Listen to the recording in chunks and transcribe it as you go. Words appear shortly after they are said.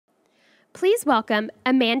Please welcome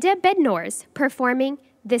Amanda Bednorz performing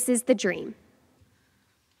This Is the Dream.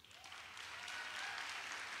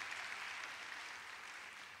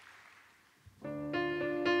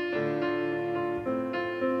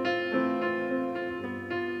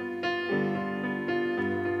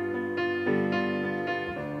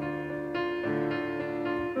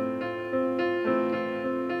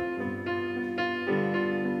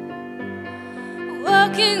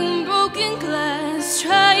 Walking on broken glass,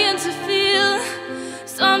 trying to feel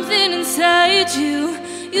something inside you.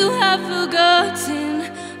 You have forgotten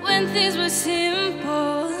when things were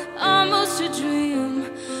simple, almost a dream.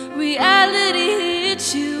 Reality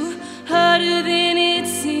hit you harder than it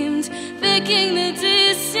seemed, faking the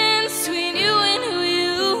distance between you and who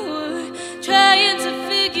you were, trying to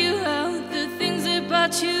figure out the things that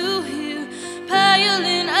brought you here,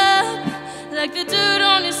 piling up like the dirt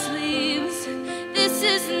on your sleeves. This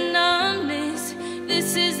is numbness,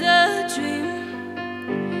 this is a dream.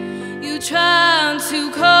 You try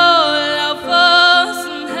to call out for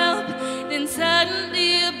some help, then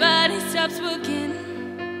suddenly your body stops working.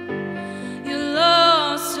 You're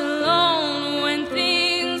lost alone when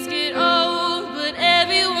things get old, but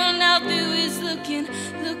everyone out there is looking.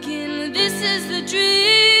 This is the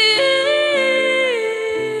dream.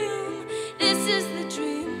 This is the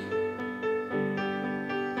dream.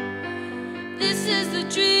 This is the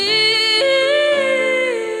dream.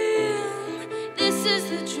 This is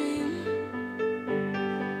the dream.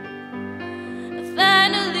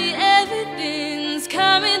 Finally everything's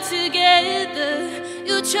coming together.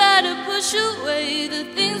 You try to push away the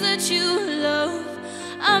things that you love.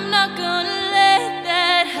 I'm not gonna let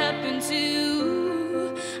that happen to you.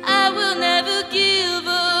 I will never give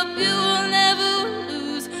up, you will never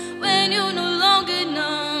lose. When you're no longer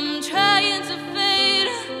numb, trying to fade.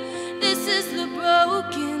 This is the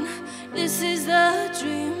broken, this is the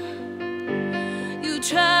dream. You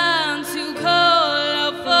try to call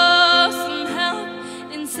out for some help,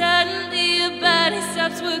 then suddenly your body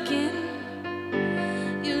stops working.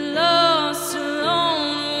 You're lost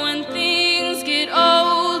alone when things get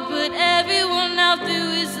old, but everyone out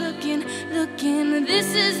there is looking.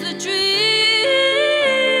 This is the dream.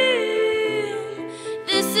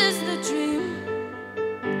 This is the dream.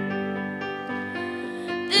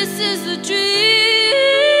 This is the dream.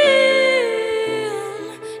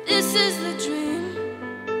 This is the dream.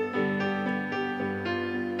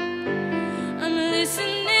 I'm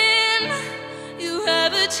listening. You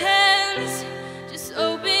have a chance. Just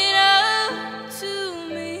open up to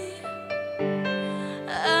me.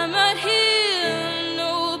 I'm not here.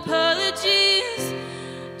 No apologies.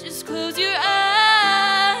 Just close your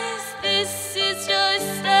eyes. This is your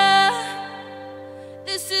start.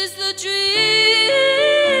 This is the dream.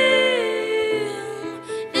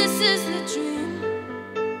 This is the dream.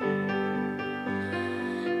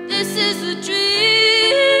 This is the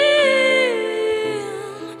dream.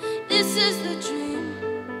 This is the dream.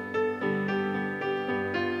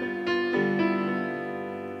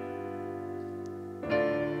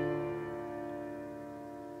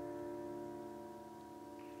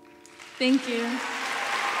 Thank you.